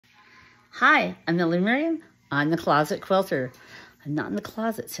Hi, I'm Millie Miriam. I'm the Closet Quilter. I'm not in the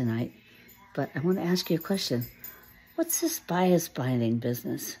closet tonight, but I want to ask you a question. What's this bias binding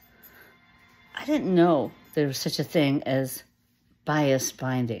business? I didn't know there was such a thing as bias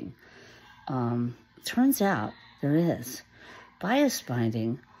binding. Turns out there is. Bias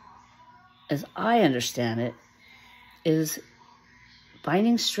binding, as I understand it, is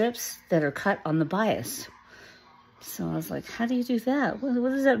binding strips that are cut on the bias. So I was like, how do you do that? What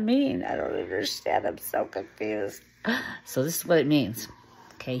does that mean? I don't understand. I'm so confused. So this is what it means.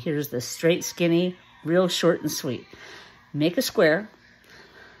 Okay, here's the straight, skinny, real short and sweet. Make a square.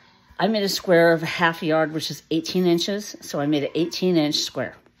 I made a square of a half yard, which is 18 inches. So I made an 18-inch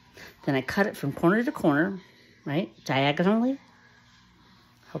square. Then I cut it from corner to corner, right? Diagonally.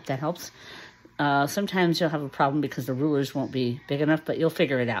 Hope that helps. Sometimes you'll have a problem because the rulers won't be big enough, but you'll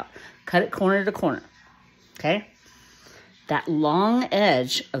figure it out. Cut it corner to corner, okay? That long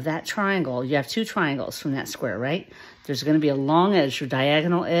edge of that triangle, you have two triangles from that square, right? There's going to be a long edge. Your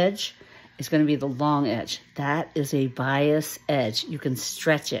diagonal edge is going to be the long edge. That is a bias edge. You can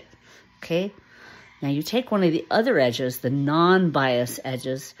stretch it, okay? Now you take one of the other edges, the non-bias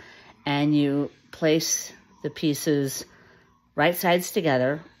edges, and you place the pieces right sides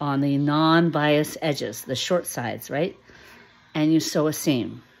together on the non-bias edges, the short sides, right? And you sew a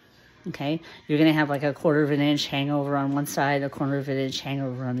seam. Okay, you're going to have like a 1/4 of an inch hangover on one side, a 1/4 of an inch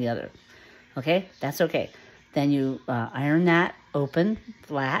hangover on the other. Okay, that's okay. Then you iron that open,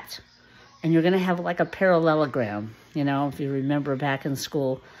 flat, and you're going to have like a parallelogram. You know, if you remember back in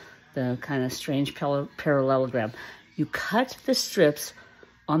school, the kind of strange parallelogram. You cut the strips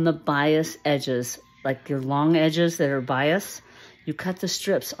on the bias edges, like your long edges that are bias. You cut the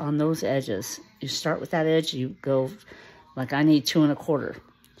strips on those edges. You start with that edge, you go, like I need 2 1/4.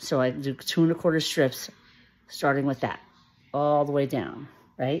 So I do 2 1/4 strips, starting with that, all the way down,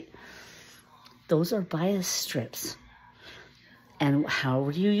 right? Those are bias strips. And how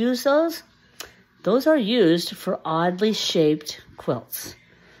do you use those? Those are used for oddly shaped quilts,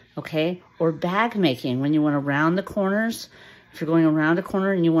 okay? Or bag making, when you want to round the corners. If you're going around a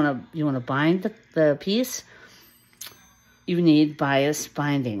corner and you want to bind the piece, you need bias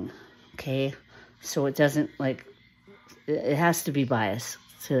binding, okay? So it doesn't like, it has to be bias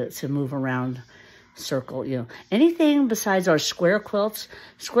to move around, circle, you know. Anything besides our square quilts,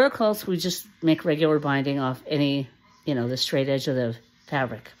 we just make regular binding off any, you know, the straight edge of the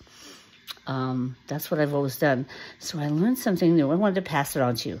fabric. That's what I've always done. So I learned something new. I wanted to pass it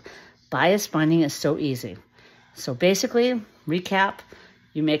on to you. Bias binding is so easy. So basically, recap,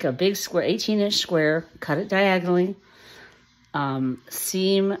 you make a big square, 18-inch square, cut it diagonally,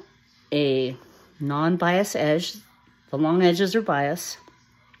 seam a non-bias edge. The long edges are bias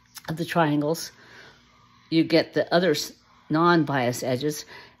of the triangles. You get the other non-bias edges,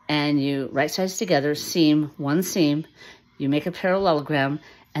 and you right sides together, seam one seam. You make a parallelogram,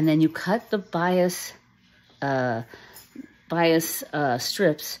 and then you cut the bias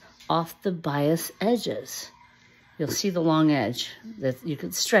strips off the bias edges. You'll see the long edge that you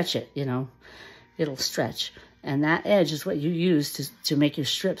can stretch it, you know, it'll stretch. And that edge is what you use to make your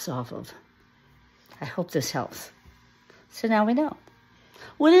strips off of. I hope this helps. So now we know.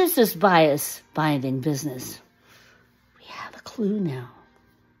 What is this bias binding business? We have a clue now.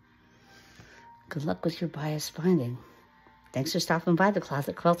 Good luck with your bias binding. Thanks for stopping by the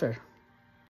Closet Quilter.